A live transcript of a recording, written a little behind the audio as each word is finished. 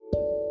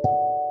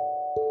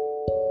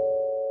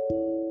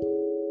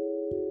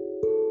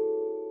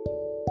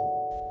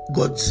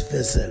God's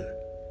vessel,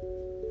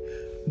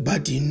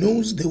 but He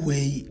knows the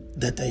way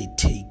that I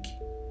take.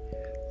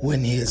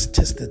 When He has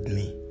tested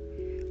me,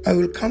 I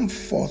will come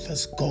forth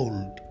as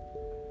gold.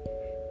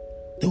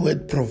 The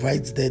word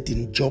provides that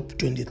in Job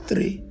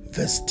 23,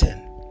 verse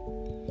 10.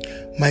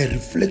 My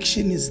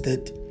reflection is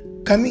that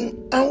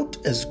coming out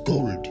as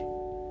gold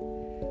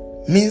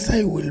means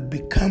I will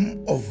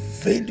become of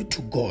value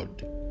to God.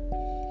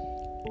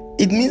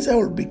 It means I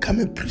will become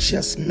a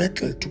precious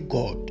metal to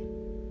God.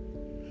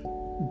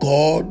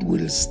 God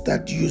will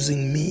start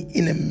using me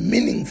in a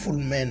meaningful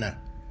manner.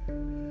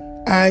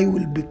 I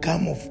will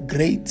become of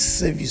great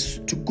service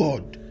to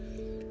God,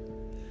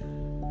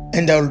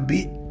 and I will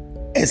be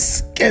a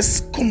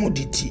scarce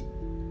commodity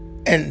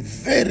and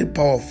very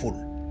powerful.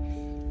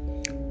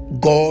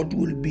 God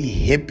will be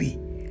happy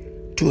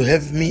to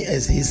have me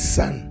as His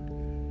son.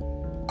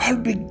 I'll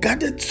be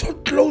guarded so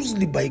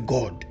closely by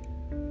God.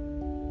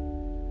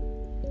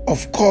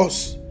 Of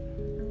course,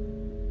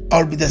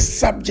 I'll be the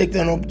subject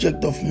and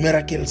object of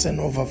miracles and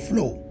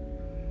overflow.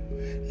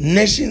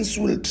 Nations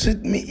will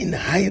treat me in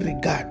high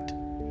regard.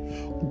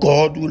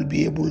 God will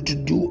be able to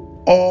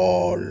do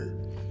all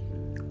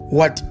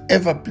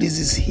whatever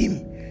pleases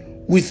Him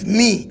with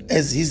me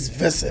as His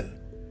vessel.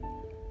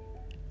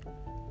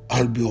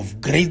 I'll be of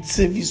great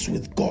service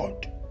with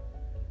God.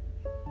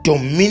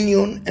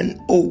 Dominion and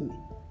awe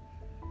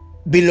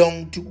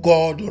belong to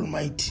God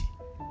Almighty.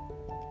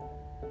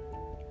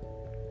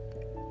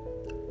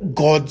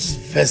 God's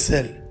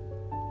vessel,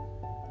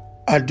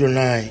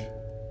 Adonai.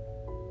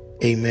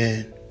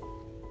 Amen.